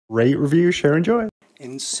Rate, review, share, enjoy.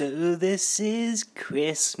 And so this is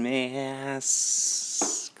Christmas.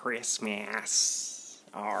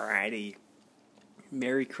 Alrighty.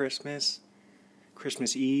 Merry Christmas.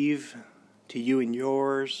 Christmas Eve to you and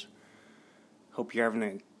yours. Hope you're having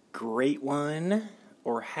a great one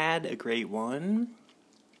or had a great one.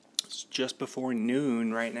 It's just before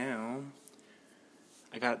noon right now.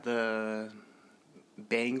 I got the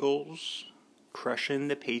Bengals crushing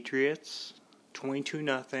the Patriots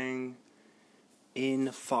 22-0 in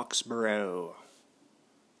Foxborough.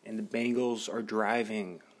 And the Bengals are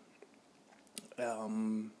driving.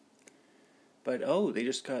 But they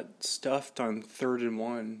just got stuffed on 3rd and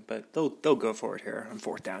 1. But they'll go for it here on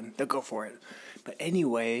 4th down. They'll go for it. But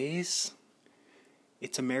anyways,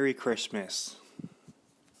 it's a Merry Christmas.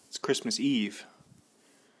 It's Christmas Eve.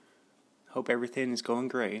 Hope everything is going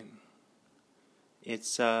great.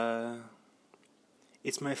 It's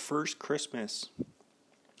my first Christmas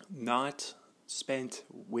not spent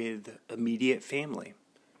with immediate family.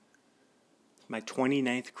 My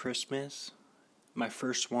 29th Christmas, my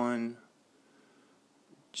first one,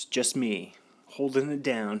 just me, holding it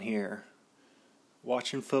down here,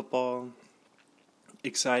 watching football,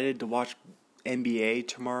 excited to watch NBA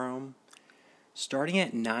tomorrow, starting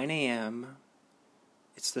at 9 a.m.,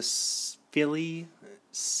 it's the Philly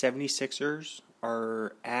 76ers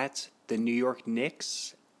are at the New York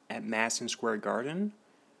Knicks at Madison Square Garden.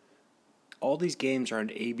 All these games are on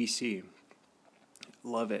ABC.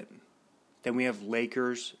 Love it. Then we have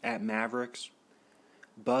Lakers at Mavericks,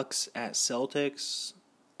 Bucks at Celtics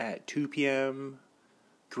at 2 p.m.,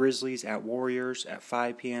 Grizzlies at Warriors at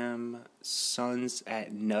 5 p.m., Suns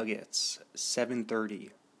at Nuggets, 7:30,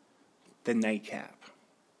 the nightcap.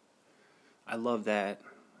 I love that.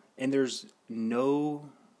 And there's no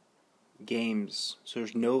games, so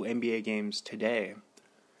there's no NBA games today,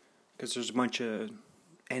 because there's a bunch of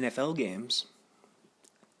NFL games.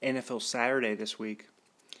 NFL Saturday this week.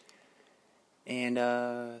 And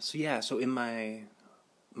so in my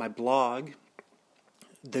blog,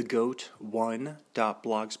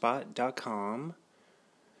 thegoat1.blogspot.com,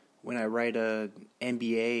 when I write a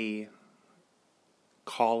NBA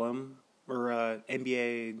column or a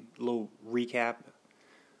NBA little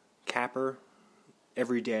capper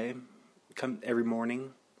every day, every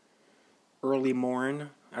morning, early morn,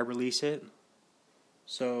 I release it.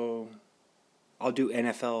 So I'll do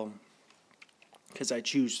NFL because I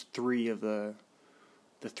choose 3 of the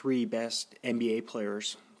 3 best NBA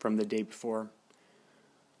players from the day before.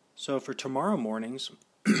 So for tomorrow mornings,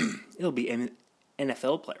 it'll be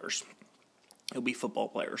NFL players. It'll be football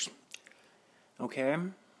players. Okay?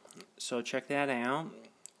 So check that out.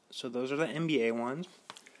 So those are the NBA ones.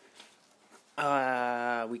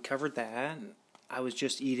 We covered that. I was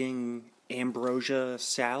just eating ambrosia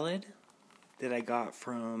salad that I got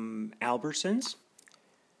from Albertsons.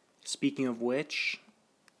 Speaking of which,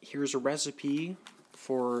 here's a recipe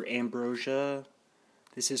for ambrosia.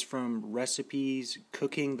 This is from Recipes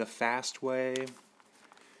Cooking the Fast Way.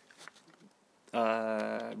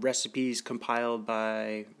 Recipes compiled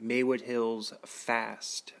by Maywood Hills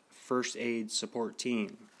FAST, First Aid Support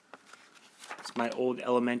Team. It's my old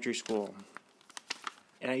elementary school.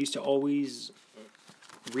 And I used to always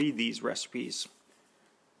read these recipes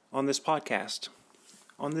on this podcast.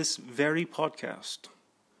 On this very podcast.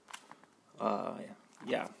 So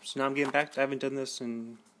now I'm getting back. I haven't done this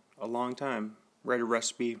in a long time. Read a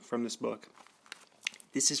recipe from this book.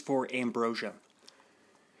 This is for ambrosia.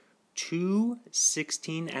 2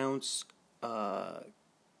 16-ounce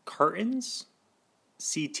cartons,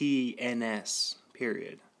 CTNS,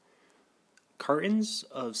 period. Cartons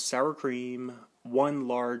of sour cream, 1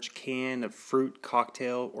 large can of fruit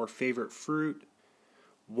cocktail or favorite fruit,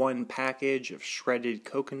 1 package of shredded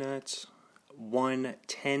coconuts, 1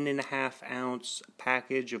 10.5-ounce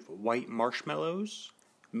package of white marshmallows,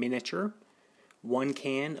 miniature, 1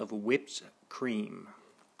 can of whipped cream.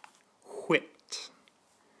 Whipped.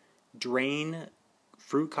 Drain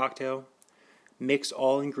fruit cocktail. Mix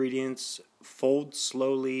all ingredients. Fold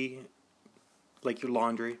slowly like your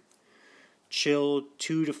laundry. Chill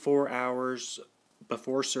 2 to 4 hours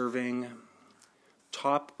before serving.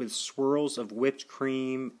 Top with swirls of whipped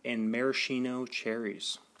cream and maraschino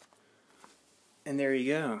cherries. And there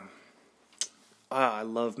you go. I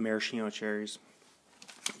love maraschino cherries.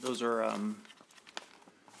 Those are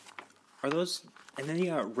those, and then you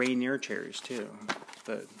got Rainier cherries too,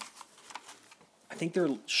 but I think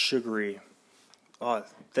they're sugary. Oh,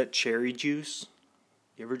 that cherry juice.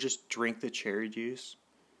 You ever just drink the cherry juice?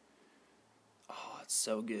 Oh, it's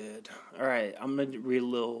so good. All right, I'm gonna read a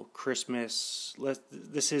little Christmas. Let's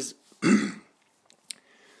do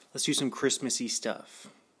some Christmassy stuff.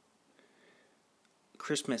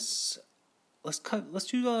 Christmas. Let's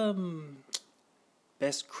do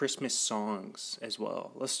best Christmas songs as well.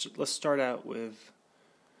 Let's start out with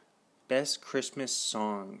best Christmas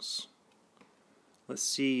songs. Let's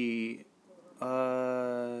see. We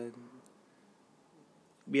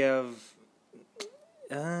have.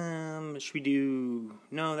 Should we do?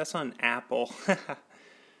 No, that's on Apple.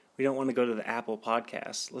 We don't want to go to the Apple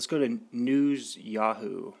podcast. Let's go to News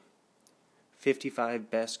Yahoo. 55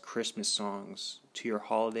 best Christmas songs to your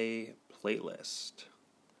holiday playlist.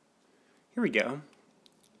 Here we go.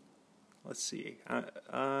 Let's see.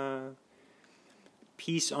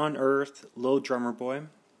 Peace on Earth, Little Drummer Boy.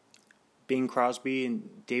 Bing Crosby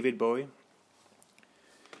and David Bowie.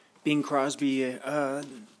 Bing Crosby,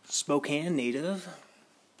 Spokane native.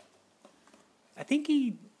 I think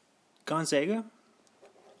he Gonzaga.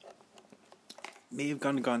 May have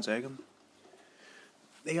gone to Gonzaga.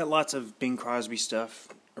 They got lots of Bing Crosby stuff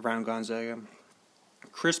around Gonzaga.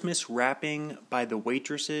 Christmas Rapping by the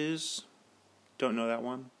Waitresses. Don't know that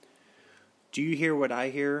one. Do You Hear What I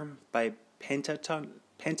Hear by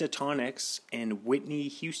Pentatonics and Whitney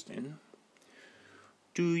Houston.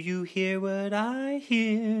 Do you hear what I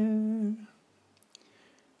hear?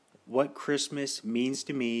 What Christmas Means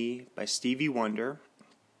to Me by Stevie Wonder.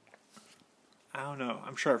 I don't know.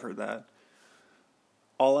 I'm sure I've heard that.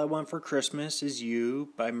 All I Want for Christmas Is You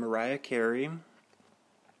by Mariah Carey.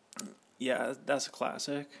 Yeah, that's a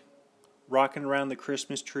classic. Rockin' Around the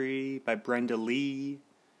Christmas Tree by Brenda Lee.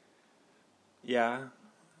 Yeah.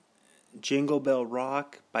 Jingle Bell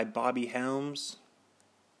Rock by Bobby Helms.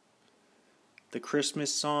 The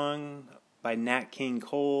Christmas Song by Nat King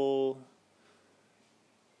Cole.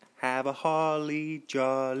 Have a Holly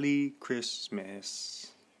Jolly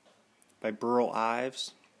Christmas by Burl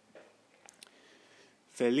Ives.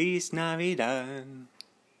 Feliz Navidad,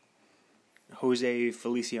 Jose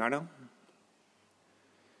Feliciano.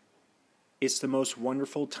 It's the Most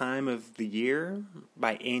Wonderful Time of the Year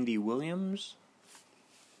by Andy Williams.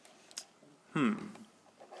 Oh,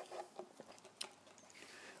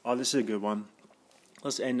 this is a good one.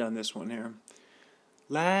 Let's end on this one here.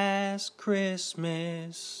 Last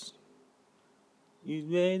Christmas, you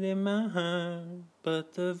laid in my heart,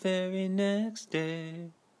 but the very next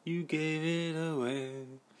day, you gave it away.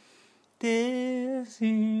 This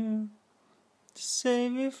year, to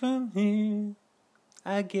save it from here,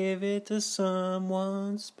 I gave it to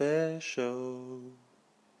someone special.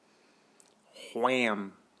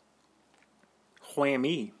 Wham.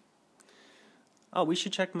 Whammy. Oh, we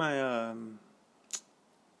should check my,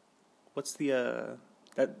 what's the,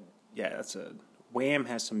 that's a, Wham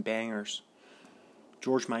has some bangers.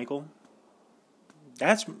 George Michael.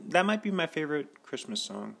 That might be my favorite Christmas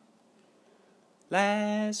song.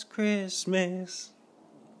 Last Christmas.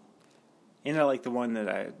 And I like the one that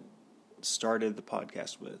I started the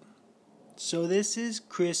podcast with. So this is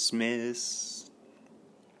Christmas.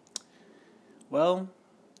 Well,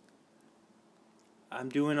 I'm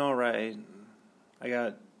doing all right. I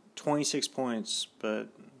got 26 points, but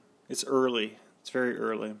it's early. It's very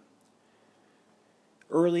early.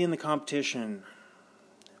 Early in the competition.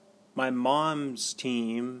 My mom's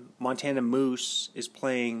team, Montana Moose, is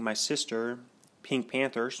playing my sister, Pink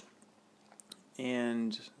Panthers,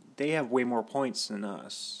 and they have way more points than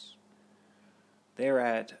us. They're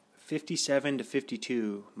at 57 to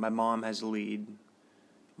 52. My mom has the lead.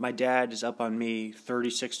 My dad is up on me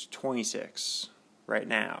 36 to 26 right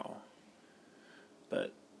now.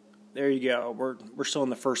 But there you go. We're still in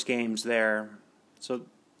the first games there. So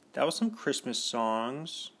that was some Christmas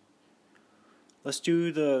songs. Let's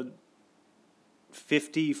do the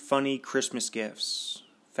 50 funny Christmas gifts.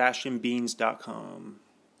 Fashionbeans.com.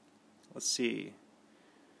 Let's see.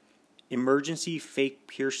 Emergency fake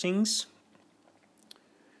piercings.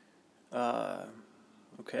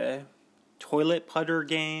 Okay. Toilet putter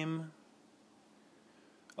game.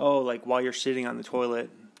 Oh, like while you're sitting on the toilet.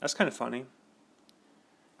 That's kind of funny.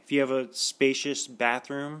 If you have a spacious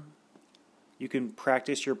bathroom, you can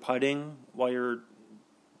practice your putting while you're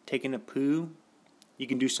taking a poo. You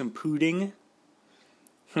can do some pooting.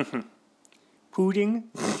 Pooting?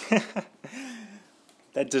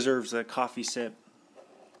 That deserves a coffee sip.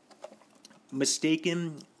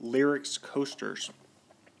 Mistaken lyrics coasters.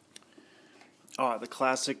 Oh, the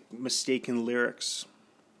classic mistaken lyrics.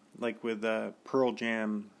 Like with Pearl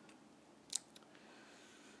Jam.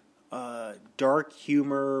 Dark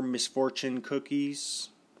humor misfortune cookies.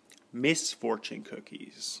 Misfortune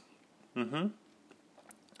cookies.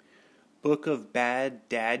 Book of bad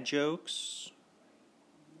dad jokes.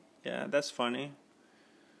 Yeah, that's funny.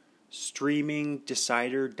 Streaming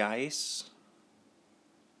decider dice.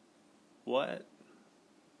 What?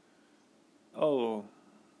 Oh,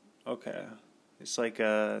 okay. It's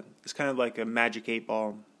it's kind of like a Magic 8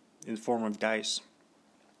 Ball in the form of dice.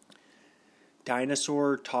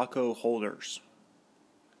 Dinosaur taco holders.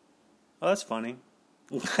 Oh, that's funny.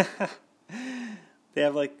 They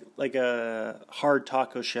have like a hard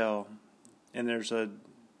taco shell, and there's a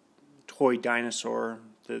toy dinosaur.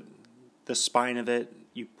 The spine of it,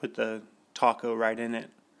 you put the taco right in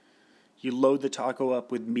it. You load the taco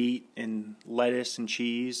up with meat and lettuce and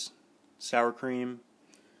cheese, sour cream.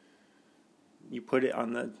 You put it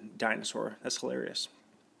on the dinosaur. That's hilarious.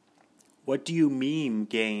 What do you meme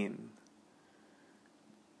game?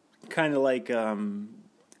 Kind of like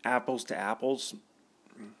apples to apples.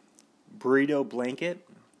 Burrito blanket.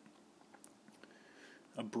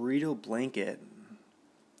 A burrito blanket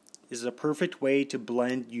is a perfect way to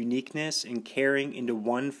blend uniqueness and caring into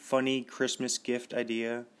one funny Christmas gift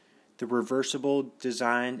idea. The reversible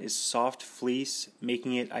design is soft fleece,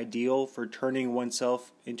 making it ideal for turning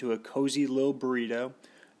oneself into a cozy little burrito.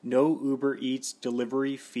 No Uber Eats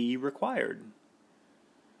delivery fee required.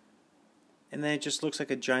 And then it just looks like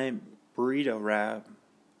a giant burrito wrap.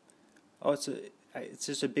 Oh, it's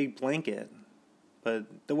just a big blanket. But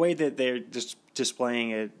the way that they're just displaying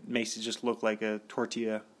it makes it just look like a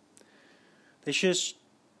tortilla. They should have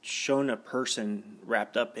shown a person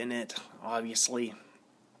wrapped up in it, obviously.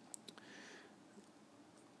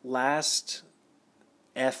 Last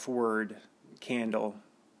F word candle.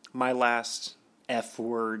 My last F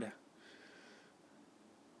word.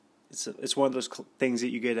 It's one of those things that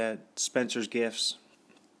you get at Spencer's Gifts.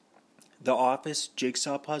 The Office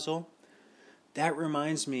jigsaw puzzle. That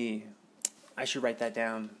reminds me, I should write that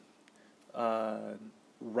down.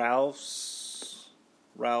 Ralph's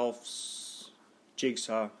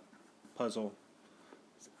jigsaw puzzle.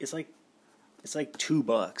 It's like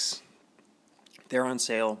 $2. They're on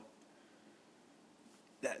sale.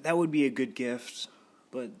 That would be a good gift,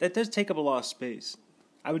 but that does take up a lot of space.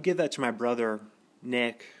 I would give that to my brother,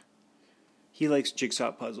 Nick. He likes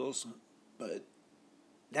jigsaw puzzles, but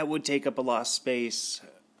that would take up a lot of space.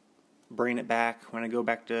 Bring it back when I go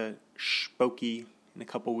back to Spooky in a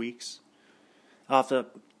couple weeks. I'll have to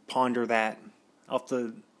ponder that. I'll have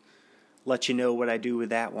to let you know what I do with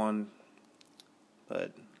that one.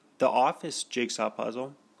 But the Office jigsaw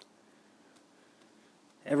puzzle.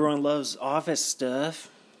 Everyone loves Office stuff.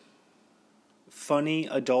 Funny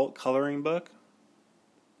adult coloring book.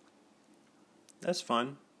 That's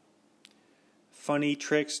fun. Funny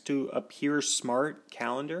tricks to appear smart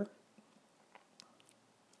calendar.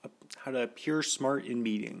 How to appear smart in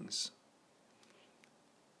meetings.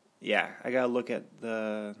 Yeah, I gotta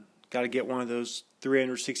get one of those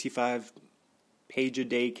 365 page a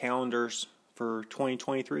day calendars for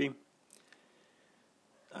 2023.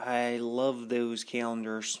 I love those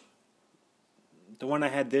calendars. The one I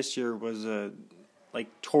had this year was like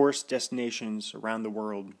tourist destinations around the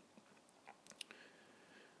world.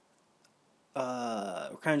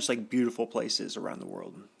 Kind of just like beautiful places around the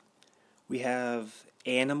world. We have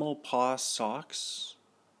animal paw socks.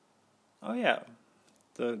 Oh yeah,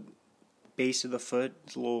 the base of the foot,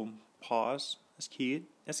 the little paws. That's cute.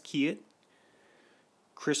 That's cute.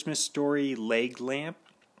 Christmas story leg lamp.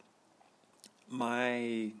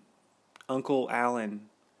 My Uncle Alan,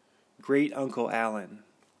 great Uncle Alan,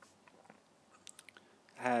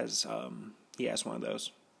 has one of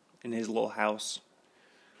those in his little house.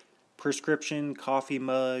 Prescription coffee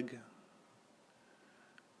mug.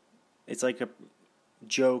 It's like a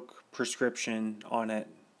joke prescription on it.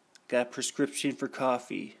 Got a prescription for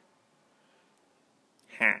coffee.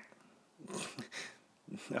 Ha.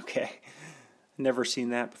 Okay. Never seen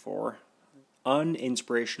that before.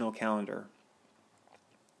 Uninspirational calendar.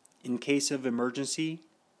 In case of emergency,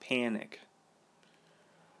 panic.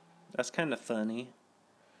 That's kind of funny.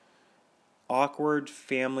 Awkward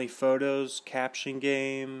family photos, caption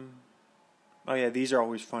game. Oh yeah, these are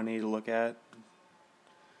always funny to look at.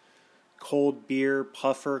 Cold beer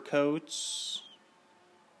puffer coats.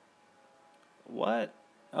 What?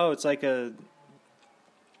 Oh, it's like a...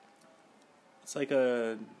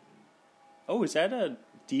 Oh, is that a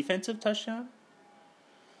defensive touchdown?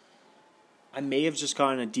 I may have just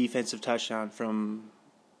gotten a defensive touchdown from...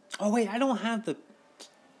 Oh, wait, I don't have the...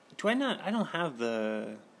 Do I not? I don't have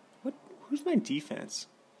the... What? Who's my defense?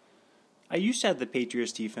 I used to have the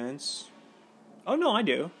Patriots defense. Oh, no, I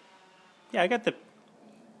do. Yeah, I got the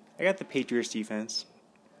Patriots defense.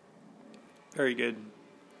 Very good.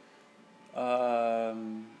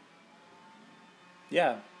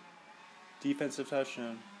 Yeah. Defensive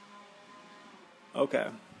touchdown. Okay.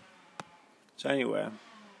 So anyway.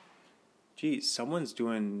 Geez, someone's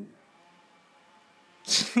doing...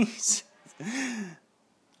 Jeez.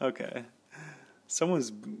 Okay.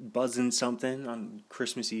 Someone's buzzing something on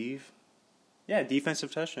Christmas Eve. Yeah,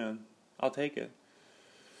 defensive touchdown. I'll take it.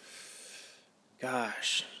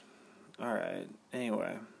 Gosh. Alright.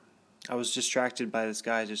 Anyway. I was distracted by this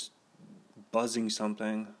guy just buzzing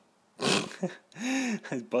something.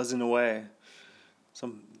 Buzzing away.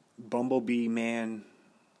 Some bumblebee man.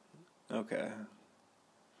 Okay.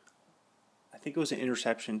 I think it was an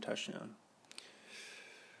interception touchdown.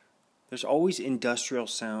 There's always industrial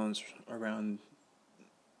sounds around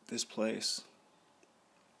this place.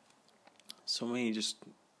 So many just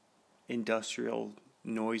industrial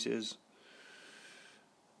noises.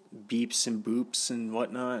 Beeps and boops and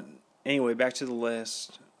whatnot. Anyway, back to the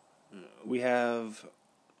list. We have...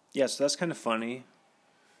 Yeah, so that's kind of funny.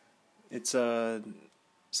 It's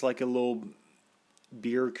like a little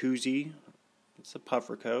beer koozie. It's a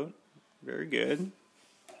puffer coat. Very good.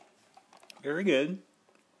 Very good.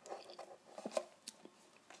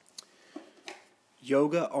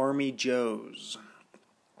 Yoga Army Joe's.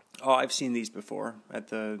 Oh, I've seen these before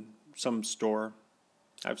at some store.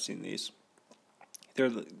 I've seen these.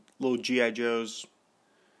 They're the little G.I. Joes.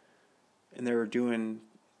 And they're doing...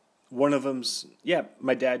 One of them's... Yeah,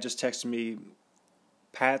 my dad just texted me...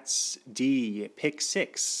 Pat's D, pick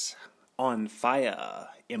 6, on fire,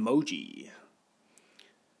 emoji.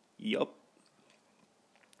 Yup.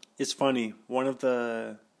 It's funny. One of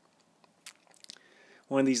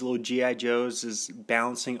these little G.I. Joes is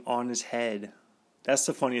bouncing on his head. That's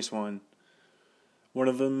the funniest one. One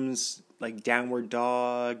of them's like downward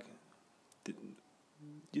dog.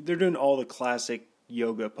 They're doing all the classic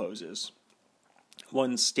yoga poses.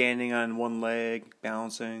 One's standing on one leg,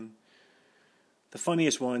 bouncing. The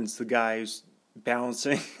funniest one's the guy who's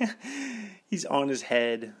bouncing. He's on his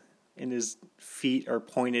head, and his feet are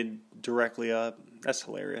pointed directly up. That's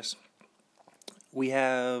hilarious. We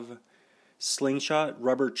have slingshot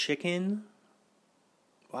rubber chicken.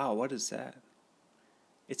 Wow, what is that?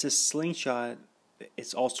 It's a slingshot.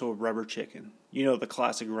 It's also a rubber chicken. You know the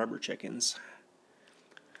classic rubber chickens.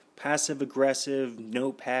 Passive aggressive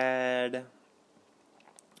notepad.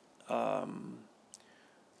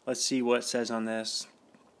 Let's see what it says on this.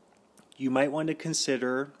 You might want to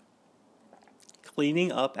consider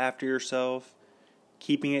cleaning up after yourself,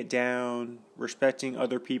 keeping it down, respecting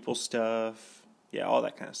other people's stuff. Yeah, all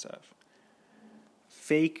that kind of stuff.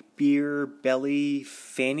 Fake beer belly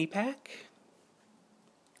fanny pack?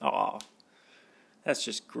 Aw, that's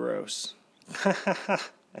just gross. It's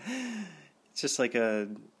just like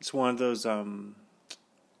it's one of those,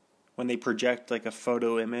 when they project like a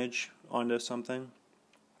photo image onto something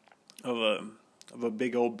of a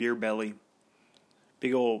big old beer belly.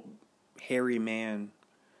 Big old hairy man.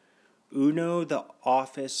 Uno the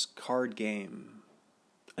Office card game.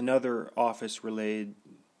 Another Office related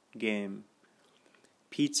game.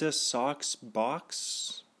 Pizza socks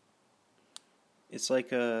box. It's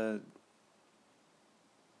like a...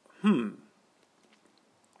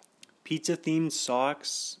 Pizza themed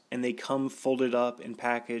socks, and they come folded up and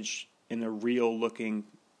packaged in a real looking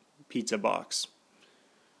pizza box.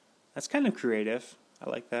 That's kind of creative. I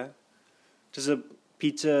like that. Does a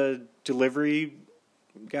pizza delivery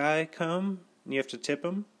guy come and you have to tip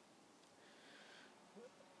him?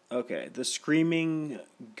 Okay, the Screaming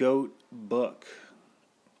Goat book.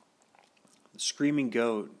 The Screaming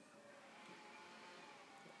Goat.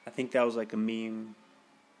 I think that was like a meme.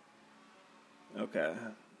 Okay.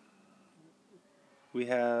 We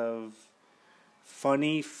have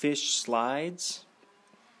funny fish slides.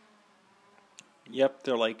 Yep,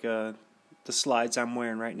 they're like the slides I'm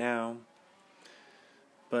wearing right now.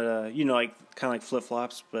 But, like kind of like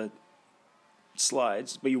flip-flops, but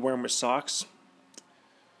slides. But you wear them with socks.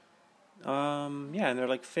 Yeah, and they're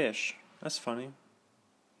like fish. That's funny.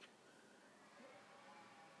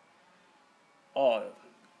 Oh,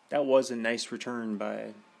 that was a nice return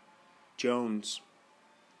by Jones.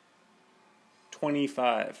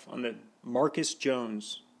 25 on the Marcus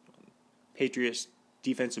Jones, Patriots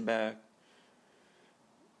defensive back.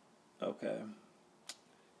 Okay.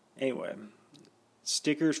 Anyway,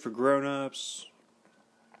 stickers for grown-ups.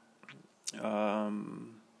 It's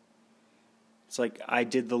like I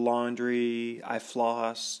did the laundry, I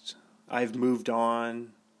flossed, I've moved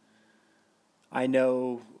on. I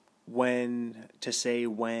know when to say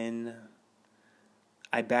when.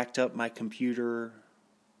 I backed up my computer.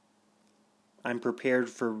 I'm prepared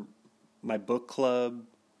for my book club.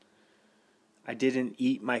 I didn't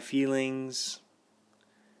eat my feelings.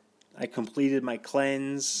 I completed my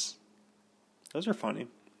cleanse. Those are funny.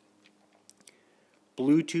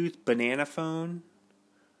 Bluetooth banana phone.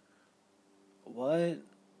 What?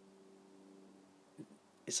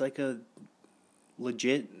 It's like a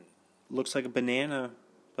legit looks like a banana,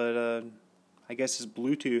 but I guess it's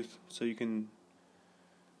Bluetooth, so you can.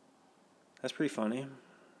 That's pretty funny.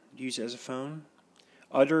 Use it as a phone.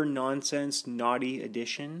 Utter Nonsense Naughty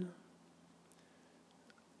Edition.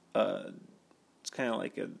 It's kind of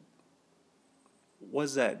like a.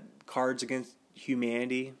 What's that? Cards Against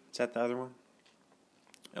Humanity. Is that the other one?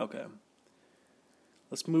 Okay.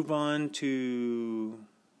 Let's move on to.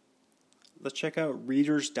 Let's check out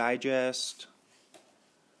Reader's Digest.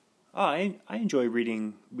 Oh, I enjoy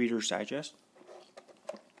reading Reader's Digest.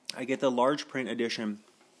 I get the large print edition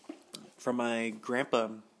from my grandpa.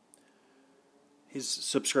 His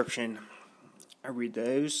subscription. I read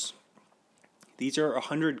those. These are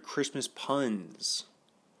 100 Christmas puns.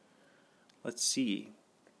 Let's see.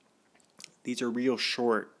 These are real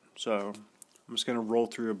short, so I'm just going to roll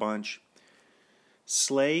through a bunch.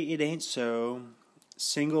 Sleigh it ain't so.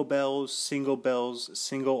 Single bells,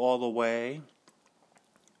 single all the way.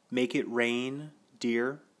 Make it rain,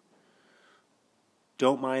 dear.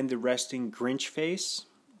 Don't mind the resting Grinch face.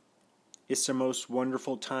 It's the most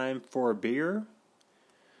wonderful time for a beer.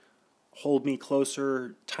 Hold me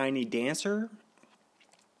closer, tiny dancer.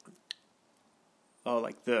 Oh,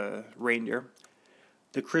 like the reindeer.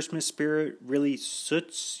 The Christmas spirit really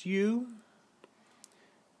suits you.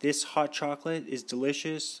 This hot chocolate is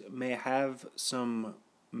delicious. May I have some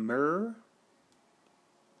myrrh?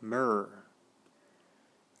 Myrrh.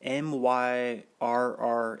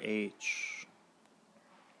 Myrrh.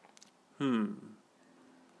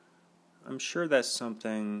 I'm sure that's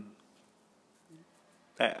something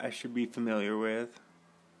that I should be familiar with.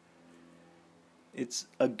 It's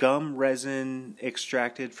a gum resin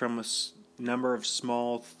extracted from a number of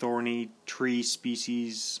small thorny tree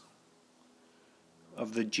species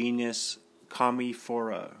of the genus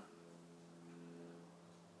Commiphora.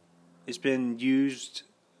 It's been used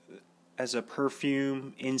as a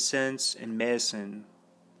perfume, incense, and medicine.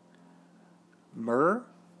 Myrrh?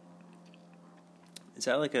 Is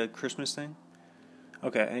that like a Christmas thing?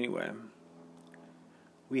 Okay, anyway.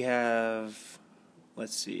 We have,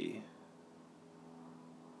 let's see.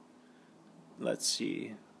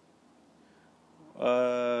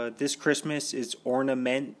 This Christmas is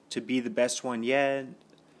ornament to be the best one yet.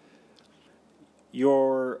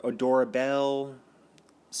 You're adorable.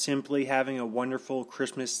 Simply having a wonderful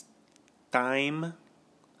Christmas time.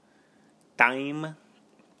 Thyme.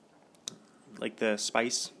 Like the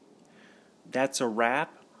spice. That's a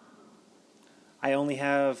wrap. I only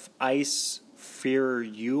have ice for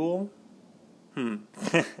Yule. I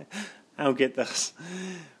don't get this.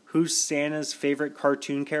 Who's Santa's favorite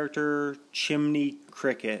cartoon character? Chimney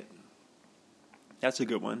Cricket. That's a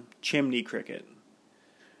good one. Chimney Cricket.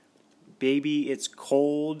 Baby, it's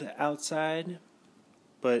cold outside,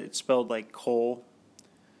 but it's spelled like coal.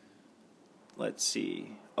 Let's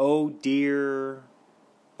see. Oh dear,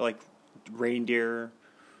 like reindeer.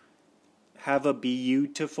 Have a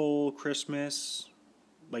beautiful Christmas,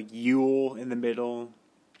 like Yule in the middle.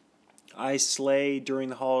 I slay during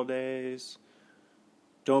the holidays.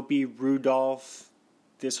 Don't be Rudolph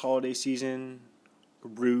this holiday season.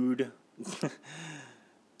 Rude.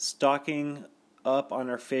 Stocking up on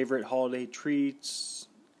our favorite holiday treats.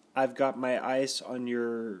 I've got my ice on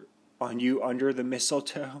you under the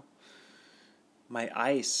mistletoe. My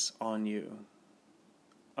ice on you.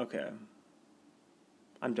 Okay.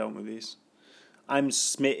 I'm done with these. I'm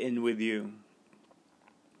smitten with you.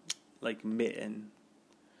 Like mitten.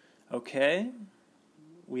 Okay.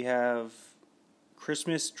 We have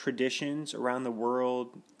Christmas traditions around the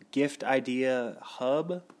world.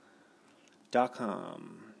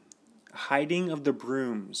 Giftideahub.com. Hiding of the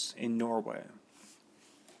brooms in Norway.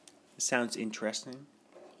 This sounds interesting.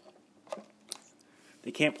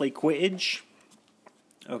 They can't play Quidditch.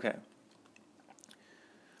 Okay.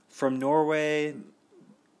 From Norway,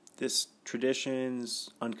 this tradition's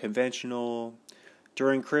unconventional.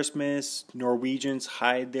 During Christmas, Norwegians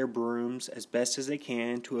hide their brooms as best as they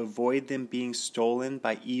can to avoid them being stolen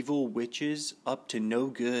by evil witches up to no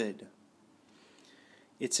good.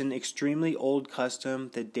 It's an extremely old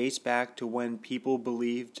custom that dates back to when people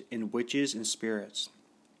believed in witches and spirits.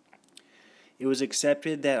 It was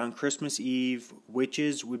accepted that on Christmas Eve,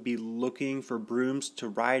 witches would be looking for brooms to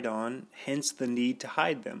ride on, hence the need to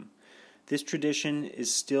hide them. This tradition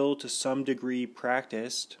is still to some degree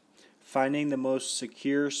practiced. Finding the most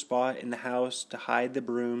secure spot in the house to hide the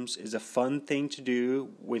brooms is a fun thing to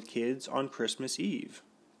do with kids on Christmas Eve.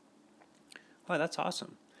 Wow, that's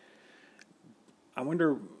awesome. I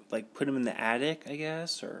wonder, like, put them in the attic, I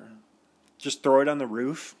guess, or just throw it on the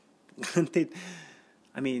roof.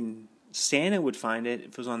 Santa would find it if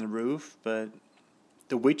it was on the roof, but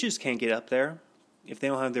the witches can't get up there. if they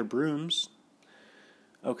don't have their brooms,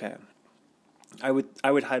 okay. I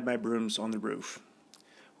would hide my brooms on the roof.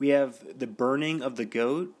 We have the burning of the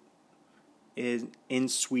goat in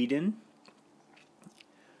Sweden.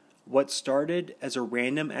 What started as a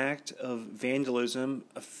random act of vandalism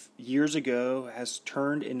years ago has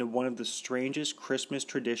turned into one of the strangest Christmas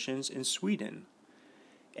traditions in Sweden.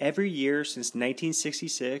 Every year since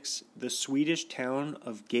 1966, the Swedish town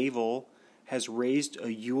of Gävle has raised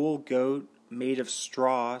a Yule goat made of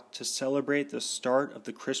straw to celebrate the start of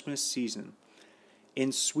the Christmas season.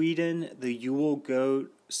 In Sweden, the Yule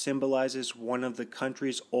goat symbolizes one of the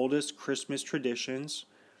country's oldest Christmas traditions.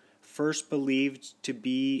 First believed to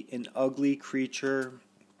be an ugly creature,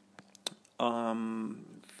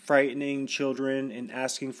 frightening children and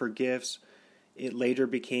asking for gifts, it later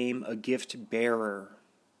became a gift bearer.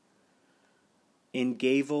 In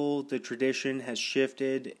Gävle, the tradition has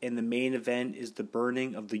shifted, and the main event is the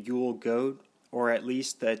burning of the Yule goat, or at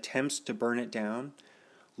least the attempts to burn it down.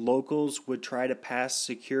 Locals would try to pass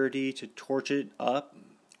security to torch it up.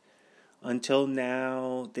 Until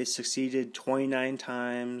now, they succeeded 29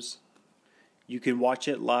 times. You can watch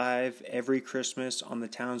it live every Christmas on the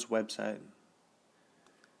town's website.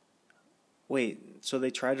 Wait, so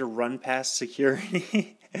they tried to run past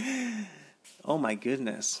security? Oh my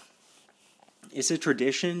goodness. It's a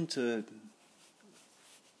tradition to...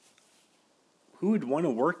 Who would want to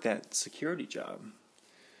work that security job?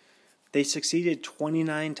 They succeeded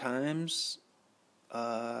 29 times.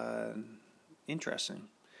 Interesting.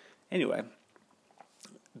 Anyway,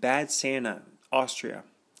 Bad Santa, Austria.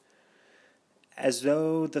 As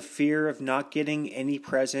though the fear of not getting any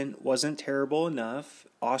present wasn't terrible enough,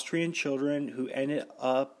 Austrian children who ended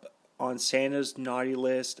up on Santa's naughty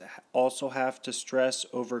list also have to stress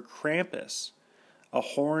over Krampus, a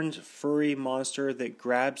horned, furry monster that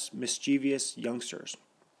grabs mischievous youngsters.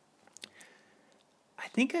 I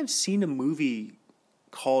think I've seen a movie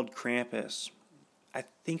called Krampus. I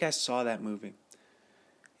think I saw that movie.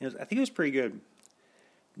 I think it was pretty good.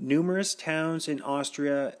 Numerous towns in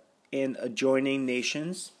Austria and adjoining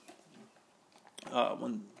nations. Get a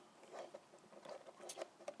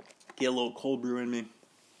little cold brew in me.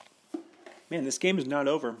 Man, this game is not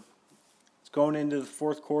over. It's going into the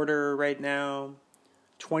fourth quarter right now.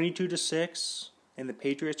 22-6, and the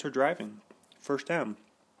Patriots are driving. First down.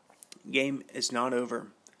 Game is not over.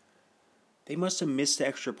 They must have missed the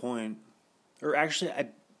extra point. Or actually,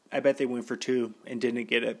 I bet they went for 2 and didn't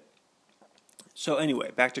get it. So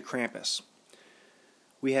anyway, back to Krampus.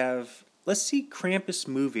 We have, let's see, Krampus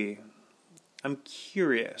movie. I'm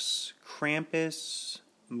curious. Krampus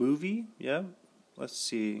movie? Yeah. Let's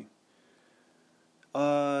see.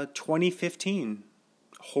 2015.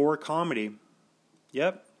 Horror comedy.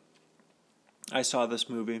 Yep. I saw this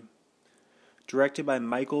movie. Directed by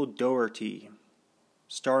Michael Dougherty.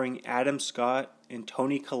 Starring Adam Scott and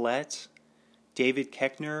Toni Collette, David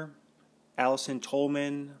Koechner, Allison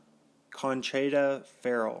Tolman, Conchata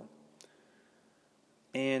Farrell.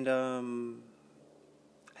 And I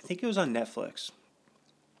think it was on Netflix.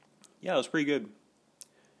 Yeah, it was pretty good.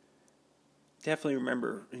 Definitely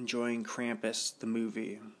remember enjoying Krampus, the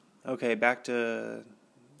movie. Okay, back to...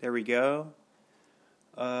 There we go.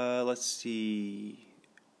 Let's see.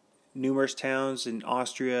 Numerous towns in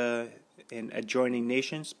Austria and adjoining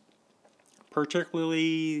nations,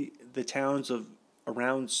 particularly the towns of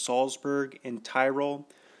around Salzburg and Tyrol,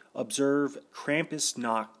 observe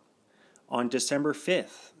Krampusnacht on December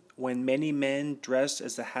 5th, when many men dressed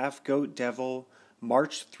as the half-goat devil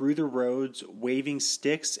march through the roads waving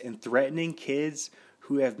sticks and threatening kids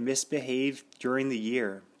who have misbehaved during the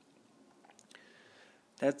year.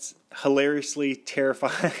 That's hilariously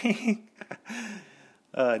terrifying.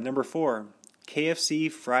 Number 4,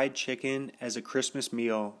 KFC fried chicken as a Christmas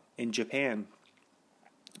meal in Japan.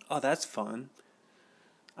 Oh, that's fun.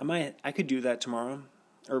 I could do that tomorrow.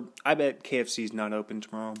 Or I bet KFC's not open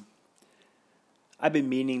tomorrow. I've been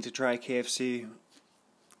meaning to try KFC.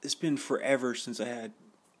 It's been forever since I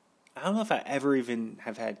don't know if I ever even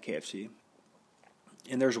have had KFC.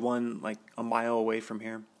 And there's one like a mile away from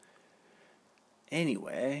here.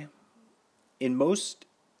 Anyway, in most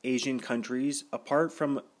Asian countries, apart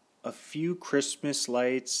from a few Christmas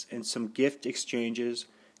lights and some gift exchanges,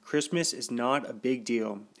 Christmas is not a big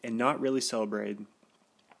deal and not really celebrated.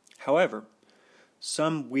 However,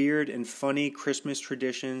 some weird and funny Christmas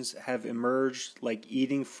traditions have emerged, like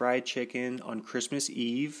eating fried chicken on Christmas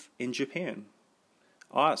Eve in Japan.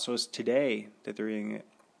 So it's today that they're eating it.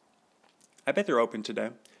 I bet they're open today.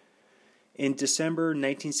 In December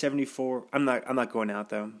 1974, I'm not going out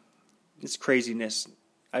though. It's craziness.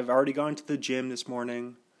 I've already gone to the gym this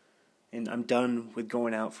morning, and I'm done with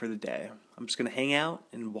going out for the day. I'm just going to hang out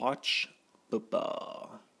and watch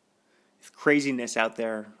football. It's craziness out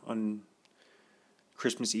there on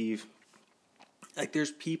Christmas Eve. Like,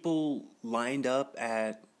 there's people lined up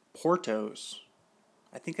at Porto's.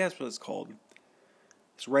 I think that's what it's called.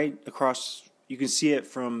 It's right across. You can see it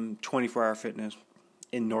from 24 Hour Fitness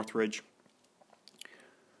in Northridge.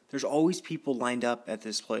 There's always people lined up at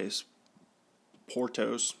this place,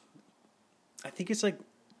 Porto's. I think it's like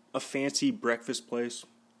a fancy breakfast place.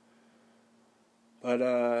 But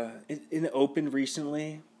it opened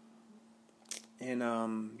recently. And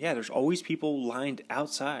there's always people lined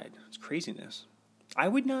outside. It's craziness.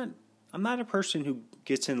 I'm not a person who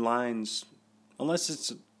gets in lines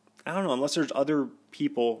unless unless there's other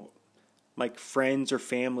people, like friends or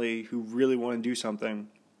family, who really want to do something.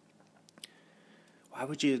 Why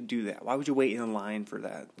would you do that? Why would you wait in a line for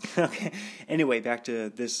that? Okay. Anyway, back to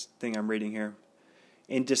this thing I'm reading here.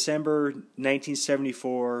 In December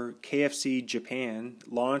 1974, KFC Japan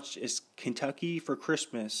launched its Kentucky for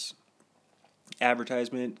Christmas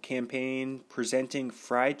advertisement campaign presenting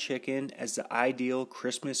fried chicken as the ideal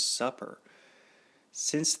Christmas supper.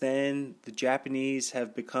 Since then, the Japanese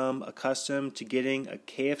have become accustomed to getting a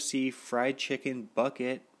KFC fried chicken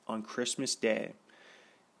bucket on Christmas Day.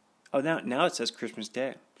 Oh, now it says Christmas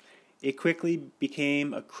Day. It quickly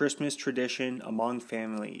became a Christmas tradition among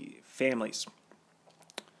families.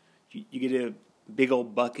 You get a big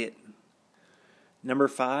old bucket. Number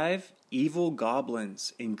 5, evil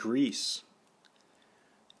goblins in Greece.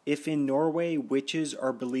 If in Norway witches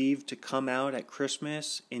are believed to come out at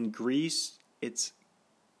Christmas, in Greece it's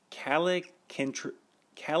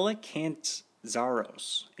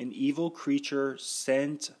Kalakantzaros, an evil creature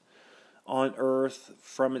sent on earth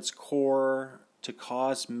from its core to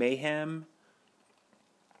cause mayhem,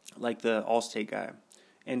 like the Allstate guy,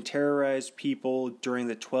 and terrorize people during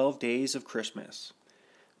the 12 days of Christmas.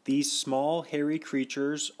 These small, hairy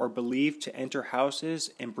creatures are believed to enter houses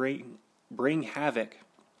and bring havoc.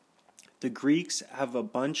 The Greeks have a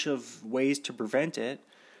bunch of ways to prevent it,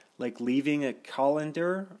 like leaving a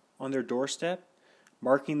colander on their doorstep,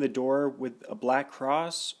 marking the door with a black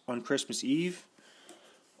cross on Christmas Eve,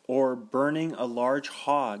 or burning a large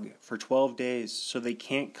hog for 12 days so they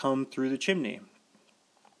can't come through the chimney.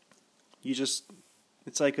 It's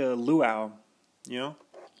like a luau, a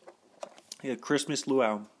Christmas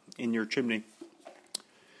luau in your chimney.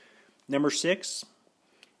 Number 6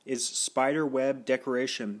 is spider web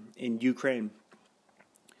decoration in Ukraine.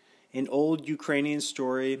 An old Ukrainian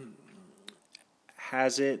story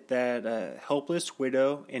has it that a helpless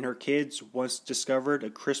widow and her kids once discovered a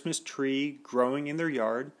Christmas tree growing in their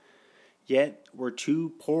yard, yet were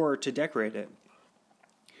too poor to decorate it.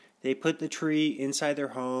 They put the tree inside their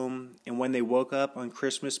home, and when they woke up on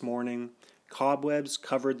Christmas morning, cobwebs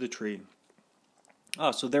covered the tree.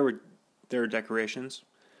 Oh, so their decorations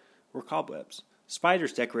were cobwebs.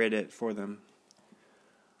 Spiders decorated it for them.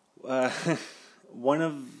 One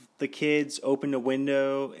of the kids opened a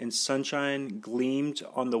window and sunshine gleamed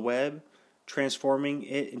on the web, transforming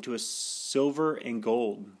it into a silver and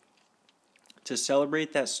gold. To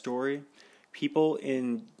celebrate that story, people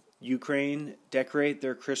in Ukraine decorate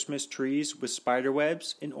their Christmas trees with spider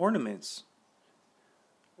webs and ornaments.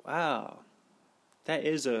 Wow. That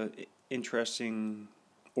is an interesting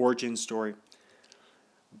origin story.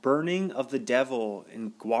 Burning of the Devil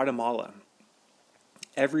in Guatemala.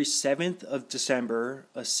 Every 7th of December,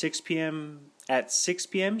 at 6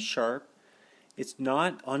 p.m. sharp, it's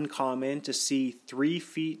not uncommon to see 3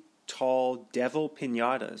 feet tall devil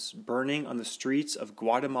piñatas burning on the streets of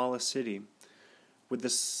Guatemala City, with the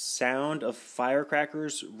sound of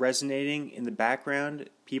firecrackers resonating in the background,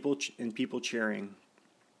 people cheering.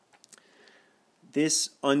 This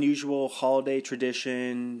unusual holiday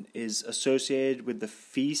tradition is associated with the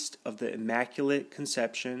Feast of the Immaculate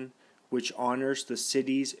Conception, which honors the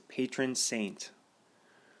city's patron saint.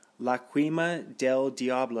 La Quema del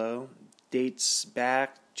Diablo dates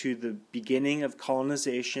back to the beginning of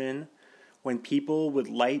colonization, when people would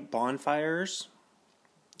light bonfires.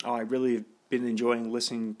 Oh, I really have been enjoying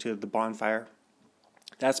listening to the bonfire.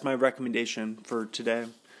 That's my recommendation for today.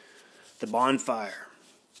 The bonfire.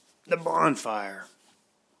 The bonfire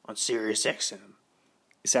on Sirius XM.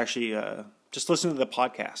 It's actually, just listen to the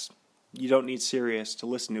podcast. You don't need Sirius to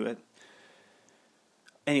listen to it.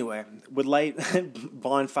 Anyway, would light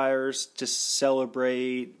bonfires to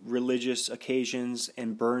celebrate religious occasions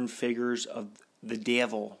and burn figures of the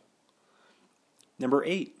devil. Number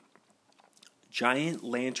 8, Giant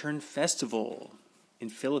Lantern Festival in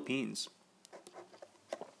Philippines.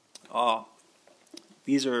 Oh,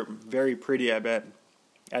 these are very pretty, I bet,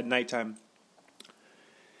 at nighttime.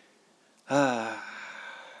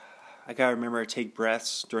 I gotta remember to take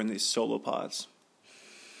breaths during these solo pods.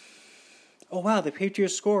 Oh wow, the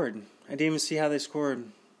Patriots scored. I didn't even see how they scored.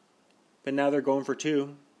 But now they're going for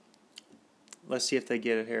 2. Let's see if they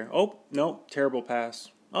get it here. Oh, no, terrible pass.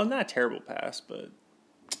 Oh, not a terrible pass, but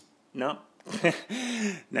no.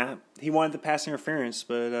 Nah, he wanted the pass interference,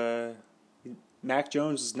 but Mac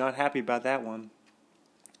Jones is not happy about that one.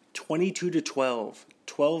 22-12.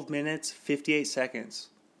 12 minutes, 58 seconds.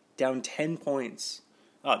 Down 10 points.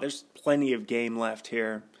 Oh, there's plenty of game left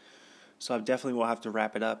here. So I definitely will have to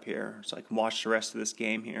wrap it up here so I can watch the rest of this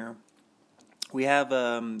game here. We have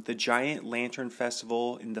the Giant Lantern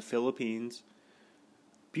Festival in the Philippines.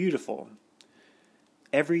 Beautiful.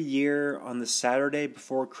 Every year on the Saturday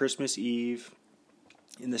before Christmas Eve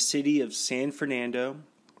in the city of San Fernando.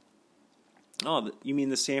 Oh, you mean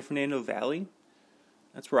the San Fernando Valley?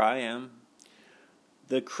 That's where I am.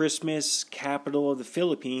 The Christmas capital of the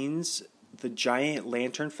Philippines, the Giant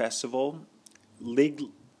Lantern Festival,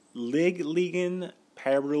 Ligligan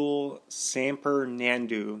Parul Samper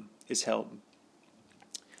Nandu is held.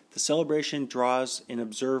 The celebration draws in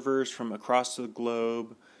observers from across the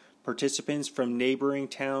globe. Participants from neighboring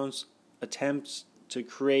towns attempt to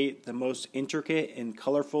create the most intricate and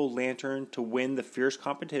colorful lantern to win the fierce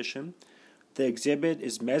competition. The exhibit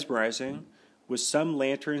is mesmerizing, with some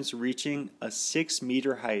lanterns reaching a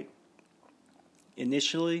 6-meter height.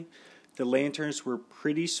 Initially, the lanterns were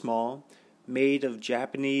pretty small, made of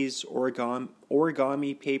Japanese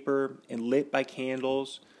origami paper and lit by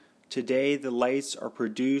candles. Today, the lights are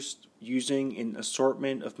produced using an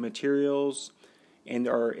assortment of materials and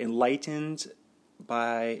are enlightened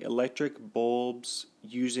by electric bulbs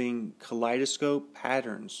using kaleidoscope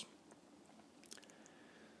patterns.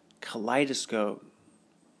 Kaleidoscope.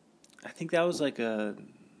 I think that was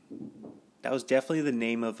definitely the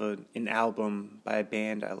name of an album by a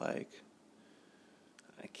band I like.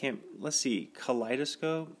 Let's see,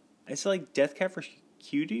 Kaleidoscope? It's like Death Cab for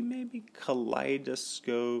Cutie, maybe?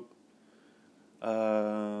 Kaleidoscope.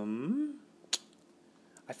 I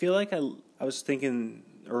feel like I was thinking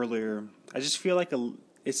earlier, I just feel like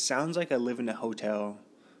it sounds like I live in a hotel.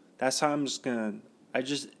 That's how I'm just gonna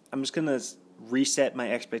reset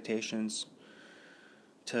my expectations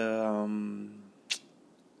to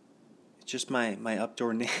just my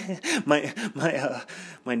updoor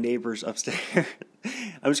my neighbors upstairs.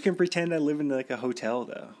 I'm just gonna pretend I live in like a hotel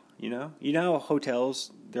though, you know how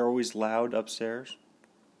hotels, they're always loud upstairs.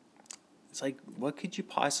 It's like, what could you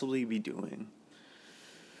possibly be doing?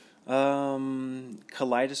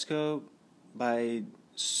 Kaleidoscope by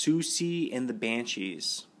Susie and the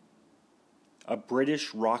Banshees, a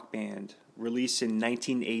British rock band released in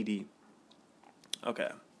 1980.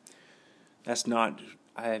 Okay, I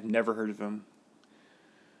have never heard of them.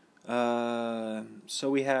 So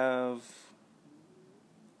we have,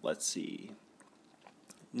 let's see,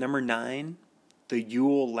 number 9, the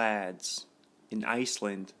Yule Lads in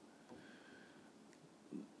Iceland.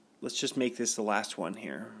 Let's just make this the last one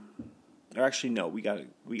here. Or actually, no, we gotta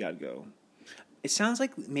go. It sounds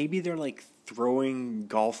like maybe they're like throwing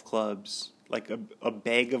golf clubs, like a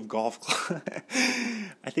bag of golf clubs.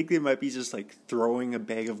 I think they might be just like throwing a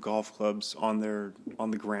bag of golf clubs on the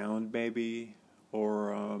ground, maybe,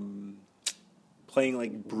 or playing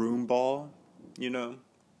like broom ball.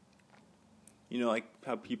 Like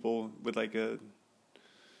how people with like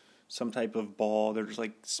some type of ball, they're just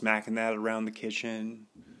like smacking that around the kitchen.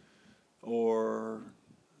 Or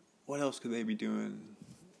what else could they be doing?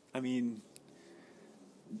 I mean,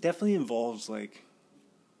 definitely involves like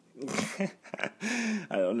I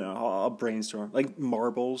don't know. I'll brainstorm. Like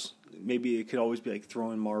marbles. Maybe it could always be like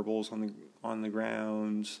throwing marbles on the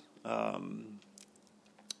ground. I mean,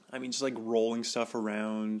 just like rolling stuff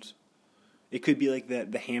around. It could be like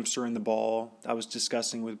the hamster and the ball I was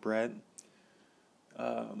discussing with Brett.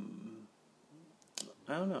 I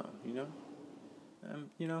don't know.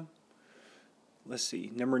 Let's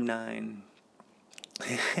see, number 9.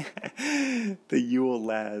 The Yule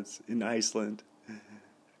Lads in Iceland.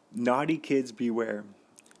 Naughty kids beware.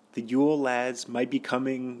 The Yule Lads might be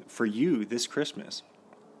coming for you this Christmas.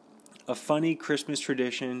 A funny Christmas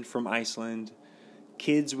tradition from Iceland.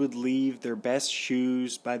 Kids would leave their best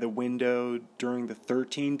shoes by the window during the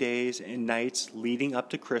 13 days and nights leading up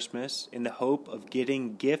to Christmas in the hope of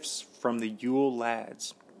getting gifts from the Yule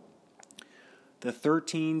Lads. The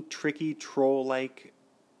 13 tricky troll-like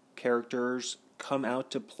characters come out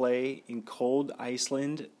to play in cold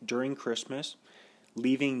Iceland during Christmas,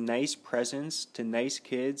 leaving nice presents to nice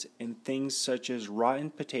kids and things such as rotten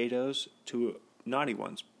potatoes to naughty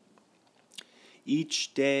ones.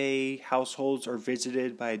 Each day, households are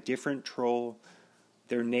visited by a different troll.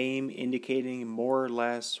 their name indicating more or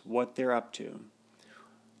less what they're up to.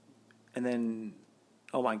 And then,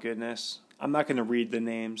 oh my goodness, I'm not going to read the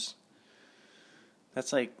names.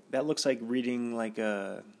 That looks like reading like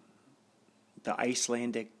the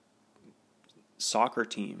Icelandic soccer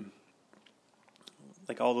team.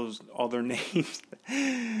 Like all their names.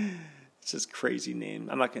 It's just crazy name.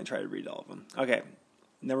 I'm not going to try to read all of them. Okay,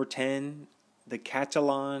 number 10, the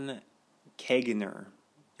Catalan Kegener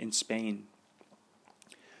in Spain.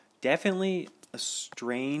 Definitely a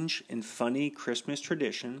strange and funny Christmas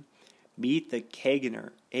tradition. Meet the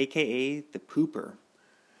Kegener, a.k.a. the Pooper.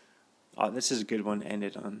 Oh, this is a good one to end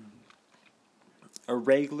it on. A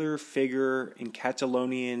regular figure in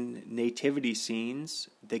Catalonian nativity scenes,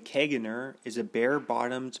 the Kegener is a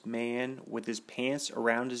bare-bottomed man with his pants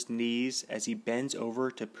around his knees as he bends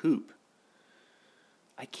over to poop.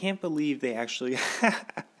 I can't believe they actually...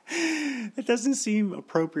 It doesn't seem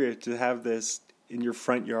appropriate to have this in your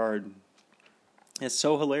front yard. It's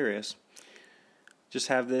so hilarious. Just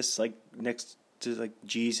have this like next to like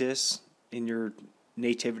Jesus in your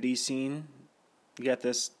nativity scene. You got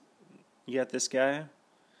this guy.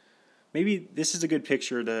 Maybe this is a good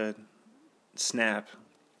picture to snap.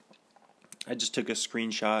 I just took a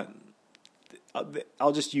screenshot.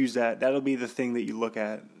 I'll just use that. That'll be the thing that you look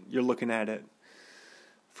at. You're looking at it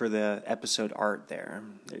for the episode art there.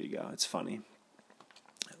 There you go. It's funny.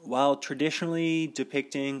 While traditionally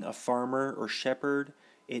depicting a farmer or shepherd,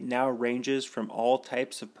 it now ranges from all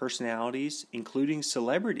types of personalities, including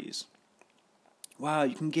celebrities. Wow,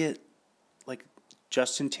 you can get like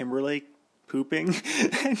Justin Timberlake pooping,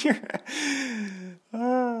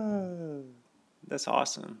 and that's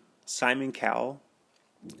awesome. Simon Cowell.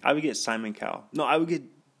 I would get Simon Cowell. No, I would get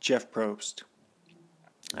Jeff Probst.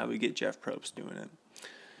 I would get Jeff Probst doing it.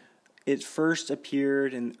 It first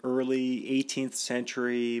appeared in early 18th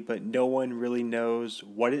century, but no one really knows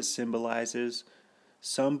what it symbolizes.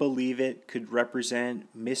 Some believe it could represent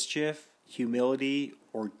mischief, humility,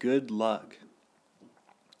 or good luck.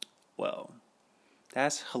 Well,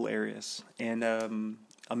 that's hilarious. And a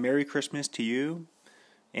Merry Christmas to you,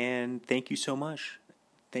 and thank you so much.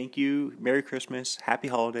 Thank you. Merry Christmas. Happy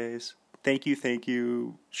holidays. Thank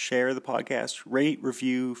you. Share the podcast. Rate,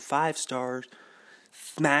 review, 5 stars.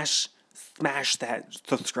 Smash that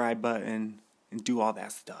subscribe button and do all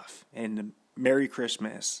that stuff. And Merry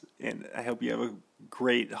Christmas. And I hope you have a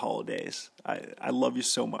great holidays. I love you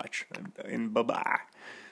so much. And bye-bye.